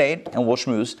can join at 8 and we'll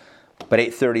schmooze. But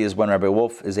 8:30 is when Rabbi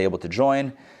Wolf is able to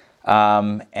join,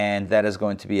 and that is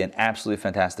going to be an absolutely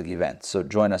fantastic event. So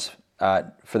join us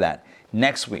for that.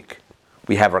 Next week,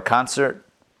 we have our concert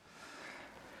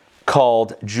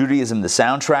called Judaism the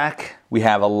Soundtrack. We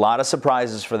have a lot of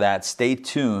surprises for that. Stay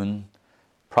tuned.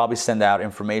 Probably send out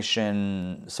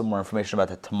some more information about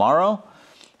that tomorrow.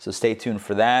 So stay tuned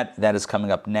for that. That is coming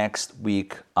up next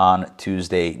week on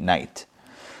Tuesday night.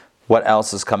 What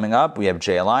else is coming up? We have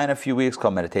JLI in a few weeks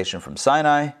called Meditation from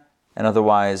Sinai. And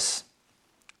otherwise,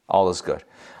 all is good.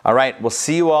 All right, we'll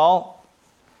see you all.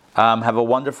 Have a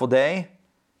wonderful day.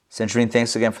 Centurine,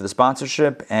 thanks again for the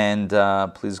sponsorship. And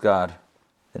please God,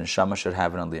 the neshama should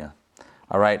have an aliyah.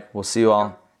 All right, we'll see you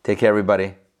all. Take care,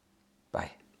 everybody.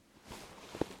 Bye.